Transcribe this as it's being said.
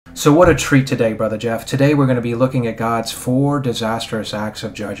So what a treat today, Brother Jeff. Today we're going to be looking at God's 4 disastrous acts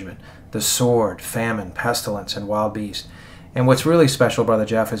of judgment: the sword, famine, pestilence, and wild beast. And what's really special, Brother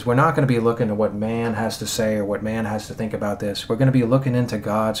Jeff, is we're not going to be looking at what man has to say or what man has to think about this. We're going to be looking into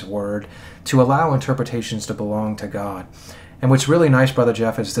God's Word to allow interpretations to belong to God. And what's really nice, Brother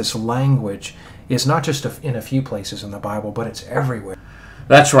Jeff, is this language is not just in a few places in the Bible, but it's everywhere.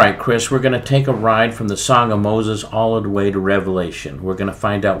 That's right, Chris. We're going to take a ride from the Song of Moses all the way to Revelation. We're going to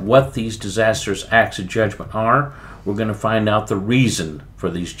find out what these disastrous acts of judgment are. We're going to find out the reason for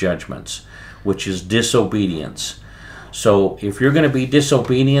these judgments, which is disobedience. So if you're going to be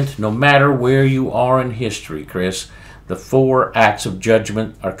disobedient, no matter where you are in history, Chris, the 4 acts of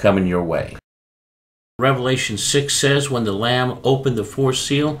judgment are coming your way. Revelation 6 says, "When the Lamb opened the 4th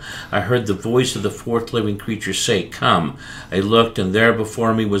seal, I heard the voice of the 4th living creature say, 'Come.' I looked, and there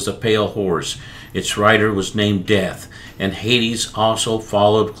before me was a pale horse. Its rider was named Death, and Hades also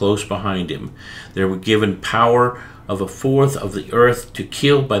followed close behind him. They were given power of a fourth of the earth to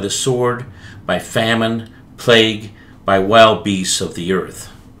kill by the sword, by famine, plague, by wild beasts of the earth."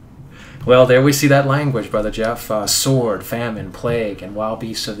 Well, there we see that language, Brother Jeff. Sword, famine, plague, and wild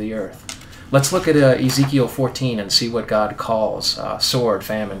beasts of the earth. Let's look at Ezekiel 14 and see what God calls sword,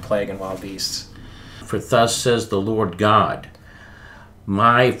 famine, plague, and wild beasts. "For thus says the Lord God,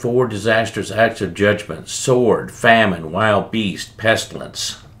 my 4 disastrous acts of judgment: sword, famine, wild beast,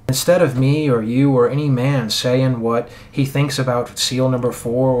 pestilence." Instead of me or you or any man saying what he thinks about seal number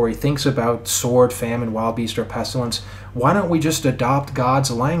 4, or he thinks about sword, famine, wild beast, or pestilence, why don't we just adopt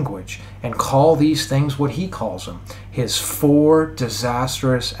God's language and call these things what he calls them? His 4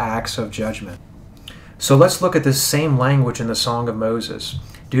 disastrous acts of judgment. So let's look at this same language in the Song of Moses.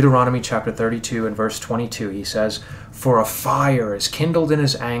 Deuteronomy chapter 32 and verse 22, he says, "For a fire is kindled in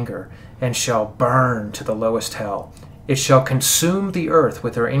his anger, and shall burn to the lowest hell. It shall consume the earth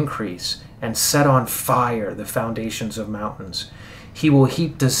with her increase, and set on fire the foundations of mountains. He will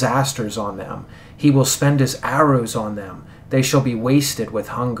heap disasters on them. He will spend his arrows on them. They shall be wasted with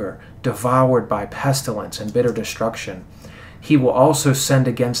hunger, devoured by pestilence and bitter destruction. He will also send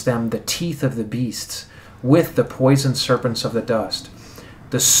against them the teeth of the beasts, with the poisoned serpents of the dust.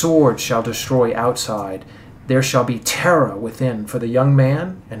 The sword shall destroy outside. There shall be terror within for the young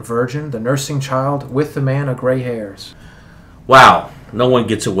man and virgin, the nursing child, with the man of gray hairs." Wow, no one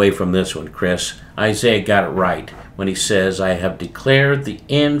gets away from this one, Chris. Isaiah got it right when he says, "I have declared the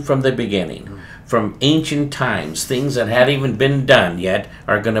end from the beginning." From ancient times, things that hadn't even been done yet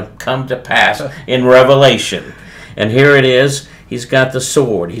are going to come to pass in Revelation. And here it is. He's got the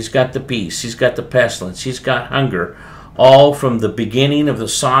sword, he's got the beast, he's got the pestilence, he's got hunger, all from the beginning of the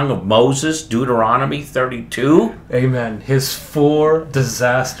Song of Moses, Deuteronomy 32. Amen. His 4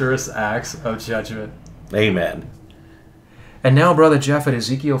 disastrous acts of judgment. Amen. And now, Brother Jeff, at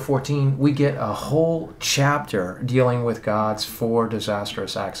Ezekiel 14, we get a whole chapter dealing with God's 4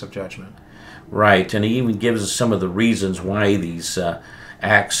 disastrous acts of judgment. Right, and he even gives us some of the reasons why these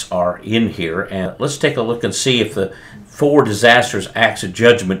acts are in here. And let's take a look and see if the 4 disastrous acts of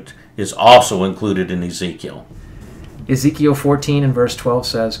judgment is also included in Ezekiel. Ezekiel 14 and verse 12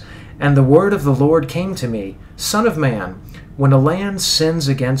 says, "And the word of the Lord came to me, Son of man, when a land sins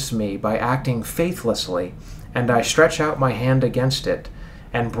against me by acting faithlessly, and I stretch out my hand against it,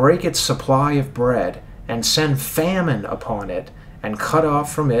 and break its supply of bread, and send famine upon it, and cut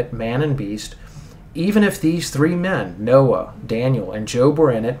off from it man and beast, even if these 3 men, Noah, Daniel, and Job,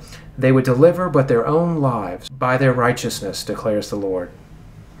 were in it, they would deliver but their own lives by their righteousness, declares the Lord."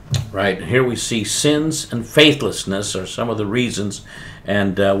 Right, here we see sins and faithlessness are some of the reasons.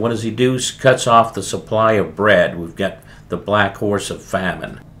 And what does he do? He cuts off the supply of bread. We've got the black horse of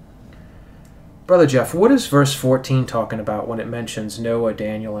famine. Brother Jeff, what is verse 14 talking about when it mentions Noah,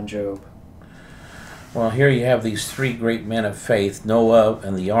 Daniel, and Job? Well, here you have these 3 great men of faith, Noah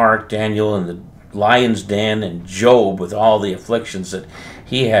and the ark, Daniel and the lion's den, and Job with all the afflictions that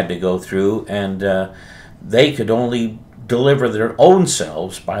he had to go through. And they could only deliver their own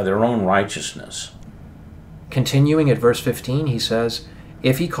selves by their own righteousness. Continuing at verse 15, he says,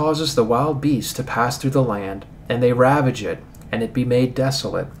 "If he causes the wild beasts to pass through the land, and they ravage it, and it be made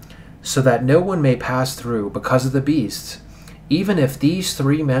desolate, so that no one may pass through because of the beasts, even if these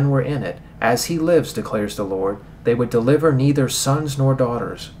 3 men were in it, as he lives, declares the Lord, they would deliver neither sons nor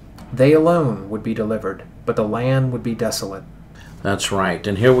daughters. They alone would be delivered, but the land would be desolate." That's right.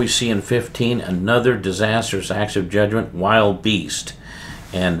 And here we see in 15 another disastrous act of judgment, wild beast.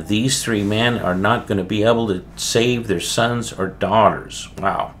 And these 3 men are not going to be able to save their sons or daughters.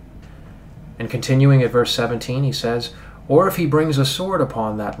 Wow. And continuing at verse 17, he says, "Or if he brings a sword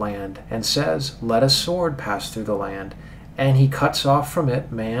upon that land, and says, Let a sword pass through the land, and he cuts off from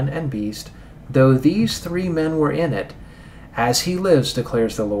it man and beast. Though these 3 men were in it, as he lives,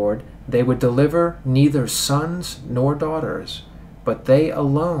 declares the Lord, they would deliver neither sons nor daughters, but they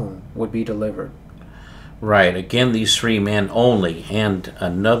alone would be delivered. Right. Again, these 3 men only, and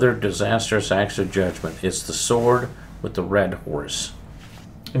another disastrous act of judgment. It's the sword with the red horse.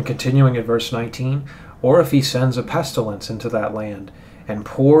 And continuing at verse 19, or if he sends a pestilence into that land, and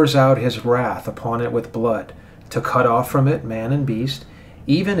pours out his wrath upon it with blood, to cut off from it man and beast,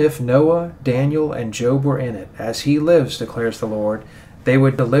 even if Noah, Daniel, and Job were in it, as he lives, declares the Lord, they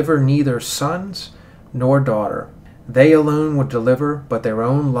would deliver neither sons nor daughter. They alone would deliver but their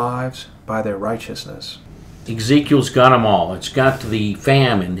own lives by their righteousness. Ezekiel's got them all. It's got the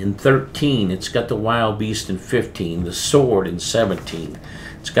famine in 13. It's got the wild beast in 15. The sword in 17.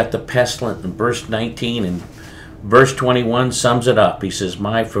 It's got the pestilence in verse 19. And verse 21 sums it up. He says,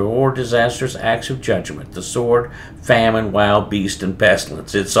 my 4 disastrous acts of judgment. The sword, famine, wild beast, and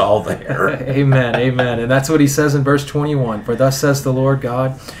pestilence. It's all there. Amen, amen. And that's what he says in verse 21. For thus says the Lord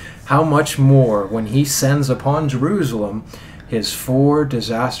God, how much more when he sends upon Jerusalem his 4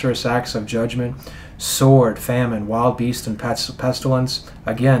 disastrous acts of judgment, sword, famine, wild beast, and pestilence,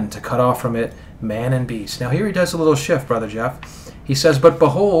 again, to cut off from it man and beast. Now here he does a little shift, Brother Jeff. He says, but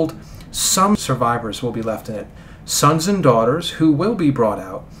behold, some survivors will be left in it, sons and daughters who will be brought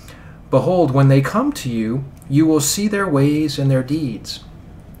out. Behold, when they come to you, you will see their ways and their deeds.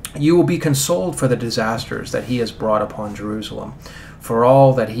 You will be consoled for the disasters that he has brought upon Jerusalem, for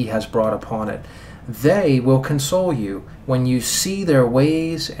all that he has brought upon it. They will console you when you see their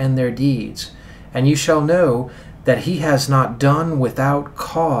ways and their deeds, and you shall know that he has not done without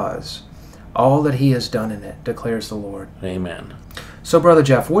cause all that he has done in it, declares the Lord. Amen. So, Brother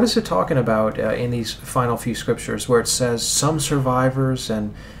Jeff, what is it talking about in these final few scriptures where it says some survivors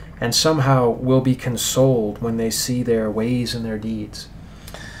and somehow will be consoled when they see their ways and their deeds?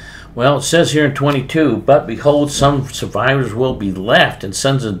 Well, it says here in 22, but behold, some survivors will be left, and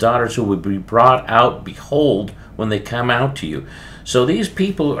sons and daughters who will be brought out, behold, when they come out to you. So these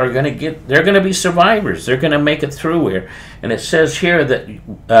people are going to they're going to be survivors. They're going to make it through here. And it says here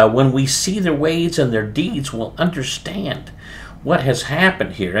that when we see their ways and their deeds, we'll understand what has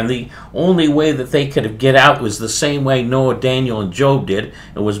happened here. And the only way that they could get out was the same way Noah, Daniel, and Job did.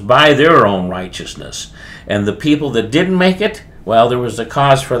 It was by their own righteousness. And the people that didn't make it, well, there was a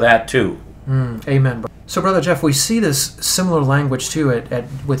cause for that too. Amen. So, Brother Jeff, we see this similar language too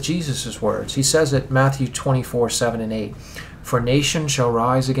with Jesus' words. He says at Matthew 24, 7 and 8, for nation shall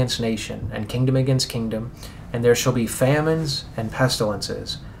rise against nation, and kingdom against kingdom, and there shall be famines and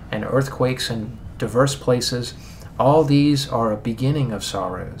pestilences, and earthquakes in diverse places. All these are a beginning of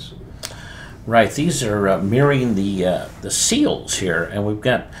sorrows. Right, these are mirroring the seals here, and we've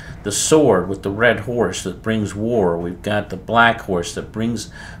got the sword with the red horse that brings war. We've got the black horse that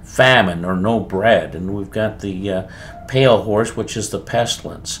brings famine or no bread, and we've got the pale horse, which is the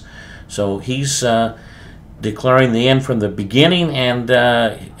pestilence. So he's declaring the end from the beginning, and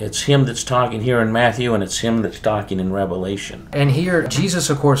it's him that's talking here in Matthew, and it's him that's talking in Revelation. And here,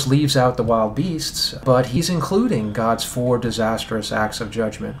 Jesus, of course, leaves out the wild beasts, but he's including God's 4 disastrous acts of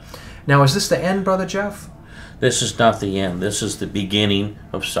judgment. Now, is this the end, Brother Jeff? This is not the end. This is the beginning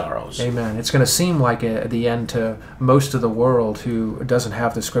of sorrows. Amen. It's going to seem like the end to most of the world who doesn't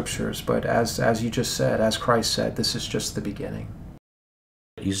have the Scriptures, but as you just said, as Christ said, this is just the beginning.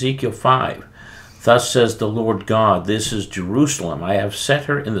 Ezekiel 5. Thus says the Lord God, this is Jerusalem. I have set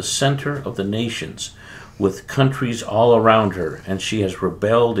her in the center of the nations, with countries all around her, and she has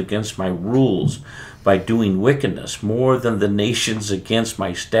rebelled against my rules by doing wickedness, more than the nations against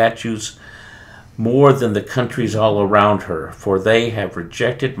my statutes, more than the countries all around her, for they have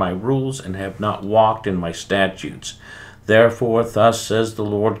rejected my rules and have not walked in my statutes. Therefore, thus says the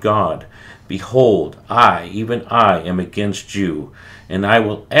Lord God, behold, I, even I, am against you, and I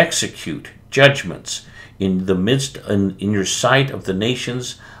will execute judgments in the midst, in your sight of the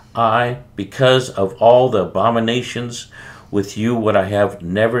nations, because of all the abominations with you what I have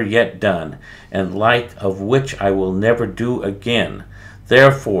never yet done, and like of which I will never do again.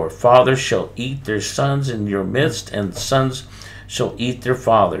 Therefore, fathers shall eat their sons in your midst, and sons shall eat their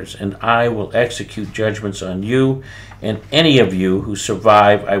fathers, and I will execute judgments on you, and any of you who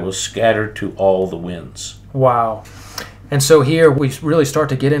survive I will scatter to all the winds. Wow. And so here we really start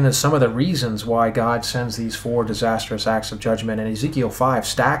to get into some of the reasons why God sends these 4 disastrous acts of judgment. And Ezekiel 5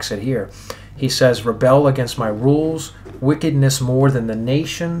 stacks it here. He says, rebel against my rules, wickedness more than the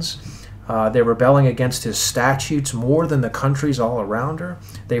nations. They're rebelling against his statutes more than the countries all around her.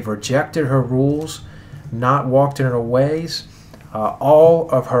 They've rejected her rules, not walked in her ways. All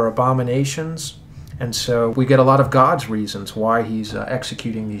of her abominations. And so we get a lot of God's reasons why he's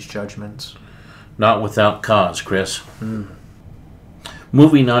executing these judgments. Not without cause, Chris.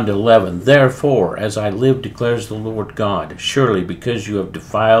 Moving on to 11. Therefore, as I live, declares the Lord God, surely because you have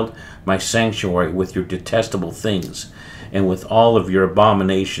defiled my sanctuary with your detestable things, and with all of your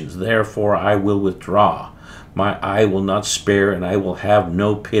abominations, therefore I will withdraw. My eye will not spare, and I will have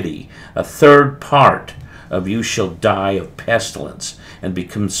no pity. A third part of you shall die of pestilence, and be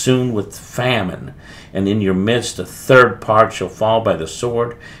consumed with famine. And in your midst a third part shall fall by the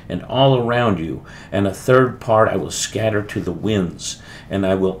sword, and all around you, and a third part I will scatter to the winds, and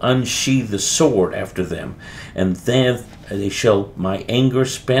I will unsheathe the sword after them, and then shall my anger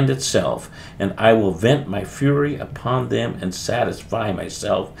spend itself, and I will vent my fury upon them and satisfy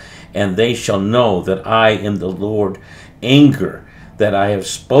myself, and they shall know that I am the Lord. Anger, that I have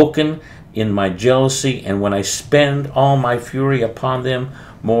spoken in my jealousy, and when I spend all my fury upon them,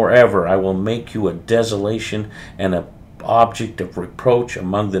 moreover, I will make you a desolation and an object of reproach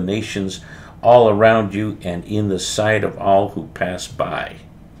among the nations all around you and in the sight of all who pass by.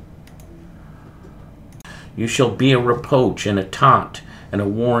 You shall be a reproach and a taunt and a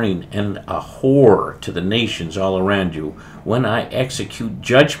warning and a horror to the nations all around you when I execute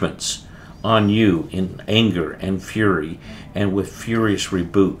judgments on you in anger and fury and with furious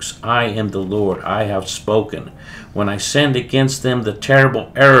rebukes. I am the Lord, I have spoken. When I send against them the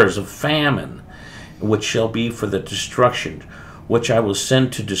terrible errors of famine, which shall be for the destruction, which I will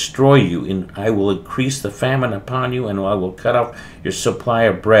send to destroy you, and I will increase the famine upon you, and I will cut off your supply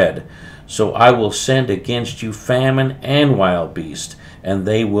of bread. So I will send against you famine and wild beasts, and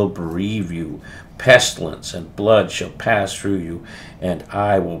they will bereave you. Pestilence and blood shall pass through you, and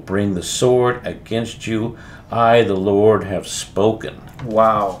I will bring the sword against you. I, the Lord, have spoken.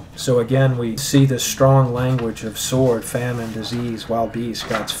 Wow. So again, we see this strong language of sword, famine, disease, wild beasts,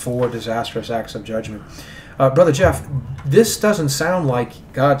 God's 4 disastrous acts of judgment. Brother Jeff, this doesn't sound like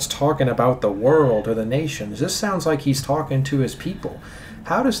God's talking about the world or the nations. This sounds like he's talking to his people.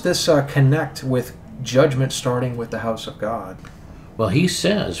 How does this connect with judgment starting with the house of God? Well, he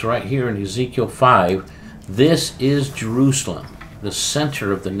says right here in Ezekiel 5, this is Jerusalem, the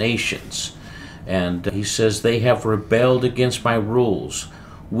center of the nations. And he says, they have rebelled against my rules,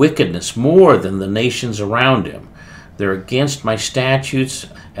 wickedness more than the nations around him. They're against my statutes,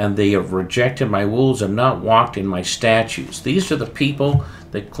 and they have rejected my rules and not walked in my statutes. These are the people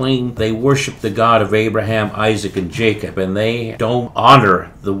that claim they worship the God of Abraham, Isaac, and Jacob, and they don't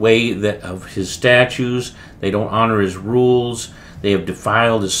honor the way that of his statutes. They don't honor his rules. They have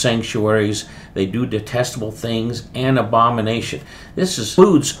defiled his sanctuaries. They do detestable things and abomination. This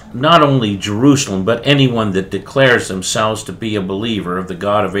includes not only Jerusalem, but anyone that declares themselves to be a believer of the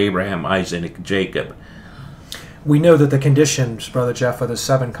God of Abraham, Isaac, and Jacob. We know that the conditions, Brother Jeff, of the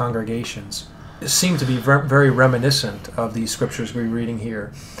 7 congregations seem to be very reminiscent of these scriptures we're reading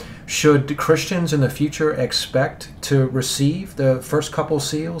here. Should Christians in the future expect to receive the first couple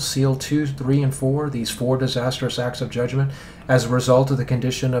seals, seal 2, 3, and 4, these 4 disastrous acts of judgment, as a result of the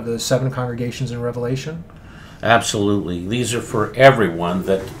condition of the 7 congregations in Revelation? Absolutely. These are for everyone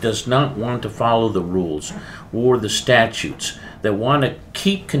that does not want to follow the rules or the statutes, that want to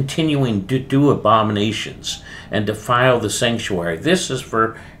keep continuing to do abominations and defile the sanctuary. This is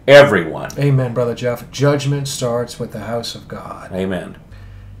for everyone. Amen, Brother Jeff. Judgment starts with the house of God. Amen.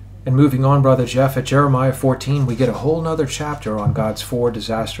 And moving on, Brother Jeff, at Jeremiah 14, we get a whole nother chapter on God's 4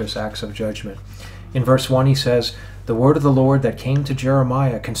 disastrous acts of judgment. In verse 1, he says, "The word of the Lord that came to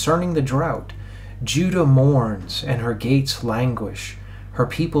Jeremiah concerning the drought. Judah mourns, and her gates languish. Her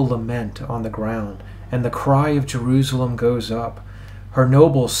people lament on the ground, and the cry of Jerusalem goes up. Her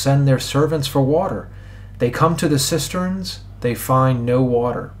nobles send their servants for water. They come to the cisterns, they find no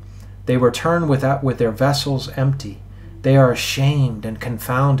water. They return with their vessels empty. They are ashamed and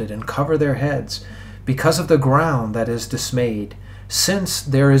confounded and cover their heads because of the ground that is dismayed, since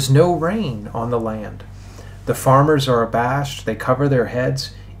there is no rain on the land. The farmers are abashed, they cover their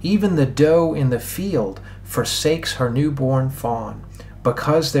heads. Even the doe in the field forsakes her newborn fawn,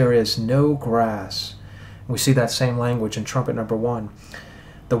 because there is no grass." We see that same language in trumpet number 1.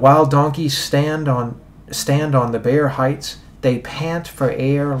 "The wild donkeys stand on the bare heights. They pant for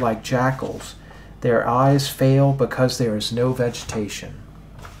air like jackals. Their eyes fail because there is no vegetation.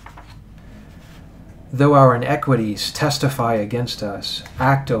 Though our iniquities testify against us,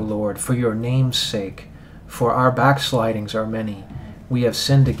 act, O Lord, for your name's sake, for our backslidings are many. We have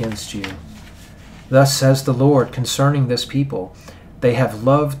sinned against you. Thus says the Lord concerning this people, they have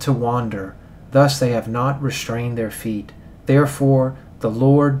loved to wander, thus they have not restrained their feet. Therefore the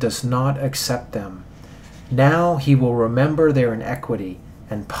Lord does not accept them. Now he will remember their iniquity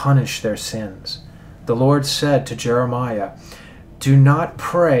and punish their sins. the Lord said to Jeremiah, "Do not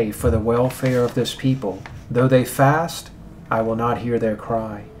pray for the welfare of this people. Though they fast, I will not hear their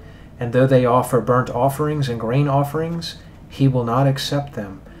cry. And though they offer burnt offerings and grain offerings, he will not accept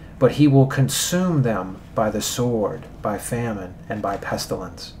them, but he will consume them by the sword, by famine, and by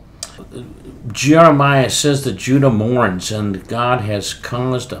pestilence." Jeremiah says that Judah mourns and God has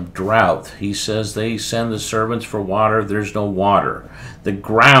caused a drought. He says they send the servants for water. There's no water. The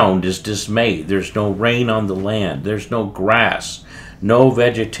ground is dismayed. There's no rain on the land. There's no grass, no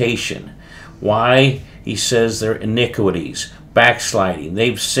vegetation. Why? He says their iniquities, backsliding.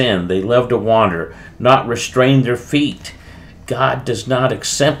 They've sinned. They love to wander, not restrain their feet. God does not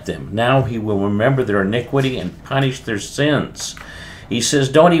accept them. Now he will remember their iniquity and punish their sins. He says,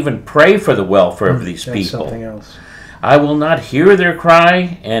 don't even pray for the welfare of these That's people. something else. I will not hear their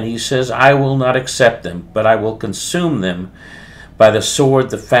cry, and he says, I will not accept them, but I will consume them by the sword,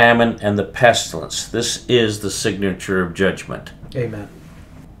 the famine, and the pestilence. This is the signature of judgment. Amen.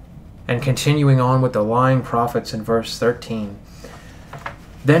 And continuing on with the lying prophets in verse 13.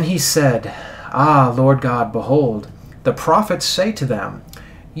 Then he said, Ah, Lord God, behold, the prophets say to them,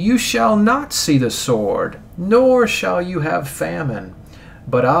 You shall not see the sword, nor shall you have famine,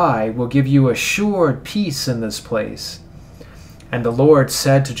 but I will give you assured peace in this place. And the Lord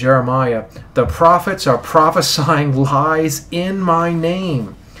said to Jeremiah, The prophets are prophesying lies in my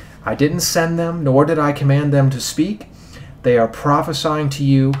name. I didn't send them, nor did I command them to speak. They are prophesying to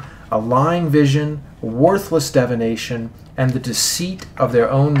you a lying vision, worthless divination, and the deceit of their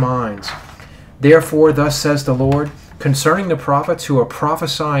own minds. Therefore, thus says the Lord, concerning the prophets who are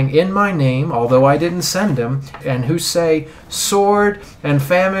prophesying in my name, although I didn't send them, and who say, Sword and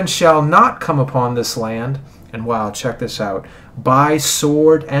famine shall not come upon this land. And wow, check this out. By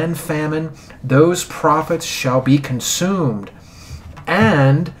sword and famine, those prophets shall be consumed,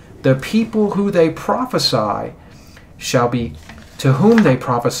 and the people who they prophesy shall be, to whom they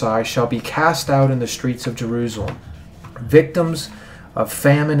prophesy, shall be cast out in the streets of Jerusalem, victims of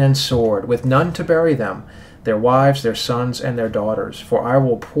famine and sword, with none to bury them, their wives, their sons, and their daughters, for I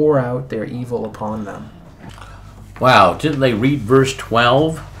will pour out their evil upon them. Wow, didn't they read verse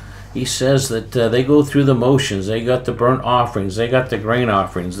 12? He says that they go through the motions. They got the burnt offerings. They got the grain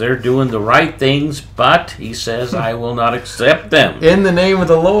offerings. They're doing the right things, but he says, I will not accept them. In the name of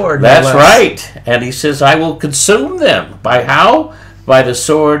the Lord. That's right. And he says, I will consume them. By how? By the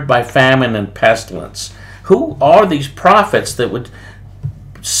sword, by famine, and pestilence. Who are these prophets that would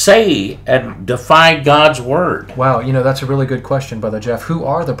say and defy God's word? Wow, you know, that's a really good question, Brother Jeff. Who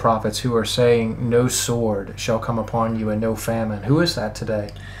are the prophets who are saying, no sword shall come upon you and no famine? Who is that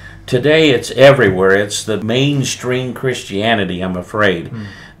today? Today it's everywhere. It's the mainstream Christianity, I'm afraid.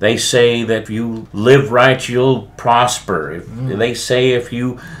 They say that if you live right, you'll prosper. They say if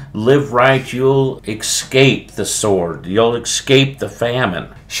you live right, you'll escape the sword. You'll escape the famine.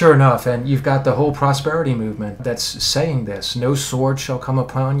 Sure enough, and you've got the whole prosperity movement that's saying this. No sword shall come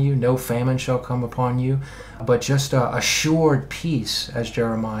upon you, no famine shall come upon you, but just assured peace, as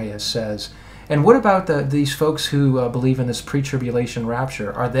Jeremiah says. And what about these folks who believe in this pre-tribulation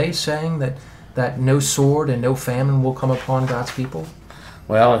rapture? Are they saying that no sword and no famine will come upon God's people?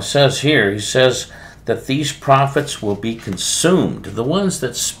 Well, it says here, he says that these prophets will be consumed. The ones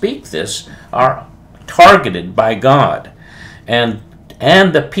that speak this are targeted by God, and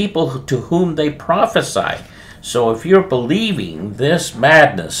the people to whom they prophesy. So if you're believing this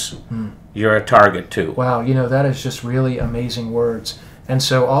madness, you're a target too. Wow, you know, that is just really amazing words. And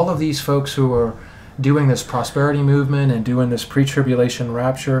so all of these folks who are doing this prosperity movement and doing this pre-tribulation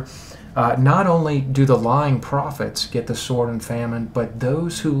rapture, not only do the lying prophets get the sword and famine, but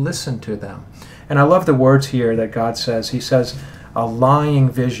those who listen to them. And I love the words here that God says. He says, a lying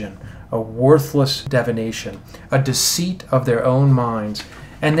vision, a worthless divination, a deceit of their own minds.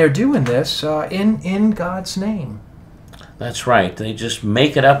 And they're doing this in God's name. That's right. They just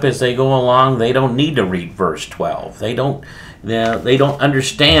make it up as they go along. They don't need to read verse 12. They don't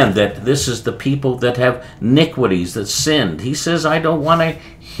understand that this is the people that have iniquities, that sinned. He says, I don't want to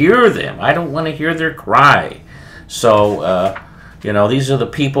hear them. I don't want to hear their cry. So, these are the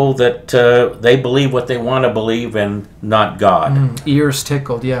people that they believe what they want to believe and not God. Ears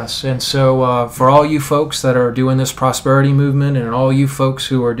tickled, yes. And so for all you folks that are doing this prosperity movement, and all you folks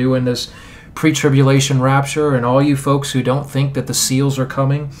who are doing this pre-tribulation rapture, and all you folks who don't think that the seals are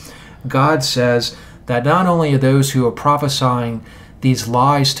coming, God says that not only are those who are prophesying these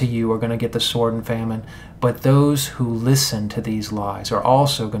lies to you are going to get the sword and famine, but those who listen to these lies are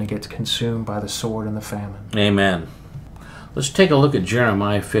also going to get consumed by the sword and the famine. Amen. Let's take a look at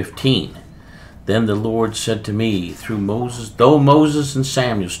Jeremiah 15. Then the Lord said to me through Moses, though Moses and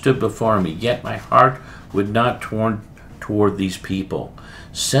Samuel stood before me, yet my heart would not turn toward these people.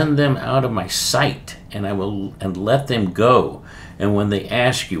 Send them out of my sight, and let them go. And when they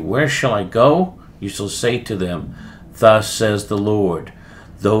ask you, where shall I go? You shall say to them, thus says the Lord,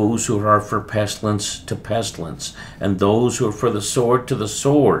 those who are for pestilence to pestilence, and those who are for the sword to the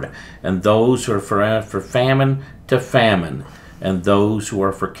sword, and those who are for famine to famine, and those who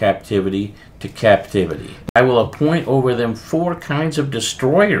are for captivity to captivity. I will appoint over them 4 kinds of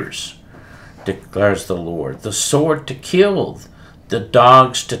destroyers, declares the Lord, the sword to kill, the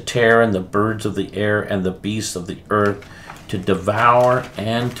dogs to tear, and the birds of the air, and the beasts of the earth to devour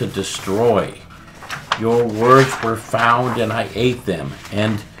and to destroy. Your words were found, and I ate them,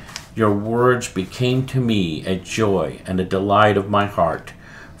 and your words became to me a joy and a delight of my heart.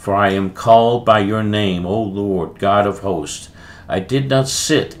 For I am called by your name, O Lord, God of hosts. I did not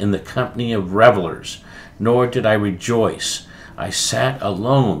sit in the company of revelers, nor did I rejoice. I sat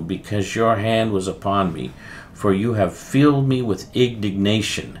alone because your hand was upon me, for you have filled me with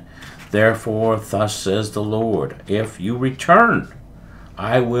indignation. Therefore, thus says the Lord, if you return,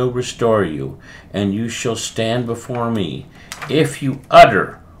 I will restore you, and you shall stand before me. If you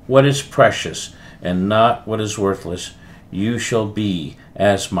utter what is precious and not what is worthless, you shall be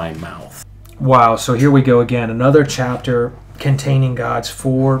as my mouth. Wow, so here we go again, another chapter containing God's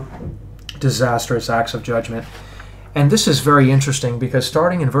 4 disastrous acts of judgment. And this is very interesting because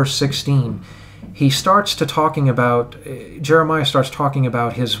starting in verse 16, Jeremiah starts talking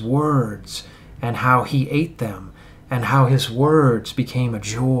about his words and how he ate them and how his words became a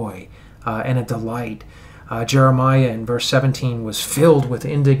joy and a delight. Jeremiah in verse 17 was filled with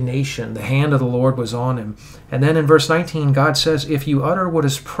indignation. The hand of the Lord was on him. And then in verse 19, God says, if you utter what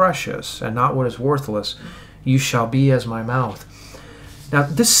is precious and not what is worthless, you shall be as my mouth. Now,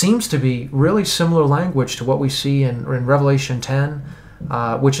 this seems to be really similar language to what we see in Revelation 10,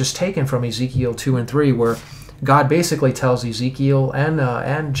 which is taken from Ezekiel 2 and 3, where God basically tells Ezekiel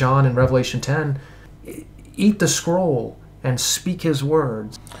and John in Revelation 10, eat the scroll and speak his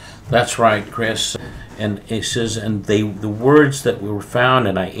words. That's right, Chris. And it says, and the words that were found,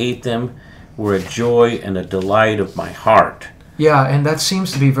 and I ate them, were a joy and a delight of my heart. Yeah, and that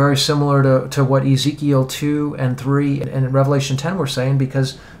seems to be very similar to what Ezekiel 2 and 3 and Revelation 10 were saying,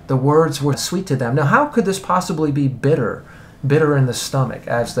 because the words were sweet to them. Now, how could this possibly be bitter in the stomach,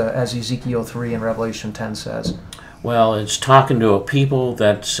 as Ezekiel 3 and Revelation 10 says? Well, it's talking to a people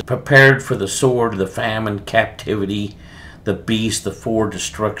that's prepared for the sword, the famine, captivity, the beast, the 4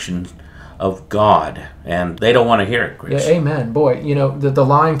 destructions of God, and they don't want to hear it, Chris. Yeah, amen. Boy, the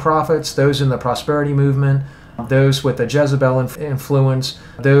lying prophets, those in the prosperity movement, those with the Jezebel influence,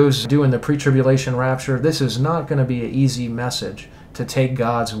 those doing the pre-tribulation rapture, this is not going to be an easy message to take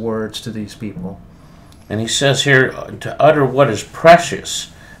God's words to these people. And he says here, to utter what is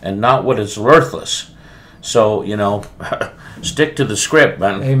precious and not what is worthless. So, stick to the script,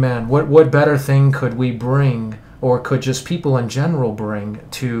 man. Amen. What better thing could we bring, or could just people in general bring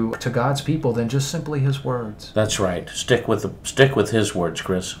to God's people than just simply his words? That's right. Stick with his words,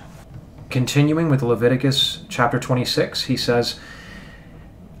 Chris. Continuing with Leviticus chapter 26, he says,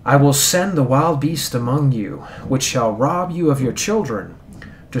 I will send the wild beast among you, which shall rob you of your children,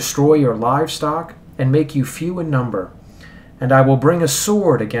 destroy your livestock, and make you few in number. And I will bring a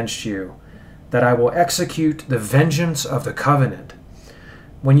sword against you, that I will execute the vengeance of the covenant.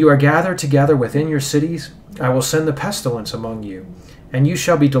 When you are gathered together within your cities, I will send the pestilence among you, and you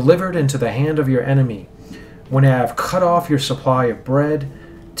shall be delivered into the hand of your enemy. When I have cut off your supply of bread,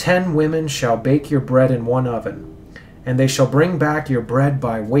 10 women shall bake your bread in one oven, and they shall bring back your bread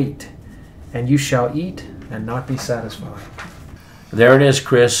by weight, and you shall eat and not be satisfied. There it is,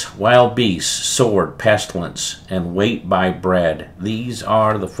 Chris. Wild beasts, sword, pestilence, and weight by bread. These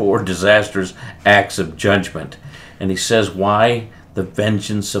are the 4 disastrous acts of judgment. And he says, why? The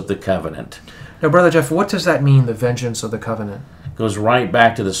vengeance of the covenant. Now, Brother Jeff, what does that mean, the vengeance of the covenant? It goes right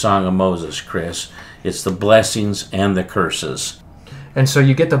back to the Song of Moses, Chris. It's the blessings and the curses. And so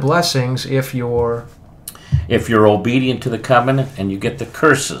you get the blessings if you're obedient to the covenant, and you get the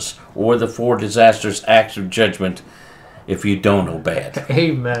curses, or the 4 disastrous acts of judgment, if you don't obey it.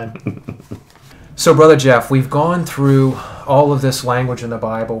 Amen. So, Brother Jeff, we've gone through all of this language in the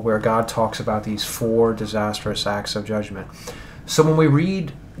Bible where God talks about these 4 disastrous acts of judgment. So when we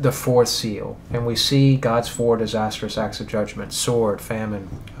read the 4th seal and we see God's 4 disastrous acts of judgment, sword, famine,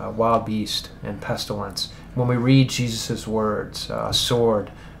 wild beast, and pestilence, when we read Jesus' words,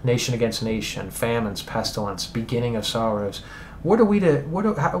 sword, nation against nation, famines, pestilence, beginning of sorrows, how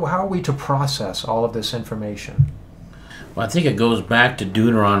are we to process all of this information? Well, I think it goes back to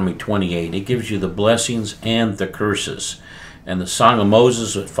Deuteronomy 28. It gives you the blessings and the curses. And the Song of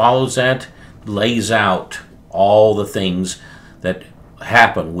Moses that follows that lays out all the things that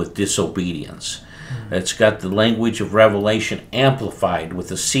happen with disobedience. It's got the language of Revelation amplified with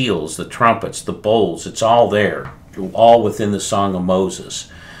the seals, the trumpets, the bowls. It's all there, all within the Song of Moses.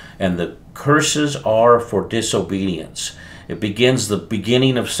 And the curses are for disobedience. It begins the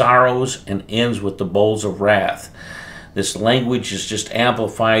beginning of sorrows and ends with the bowls of wrath. This language is just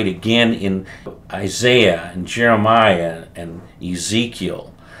amplified again in Isaiah and Jeremiah and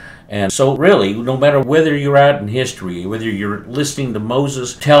Ezekiel. And so really, no matter whether you're out in history, whether you're listening to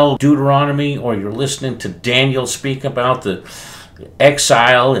Moses tell Deuteronomy or you're listening to Daniel speak about the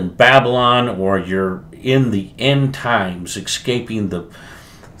exile in Babylon, or you're in the end times escaping the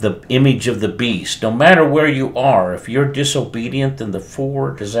image of the beast, no matter where you are, if you're disobedient, then the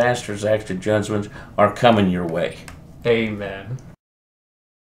 4 disastrous acts of judgment are coming your way. Amen.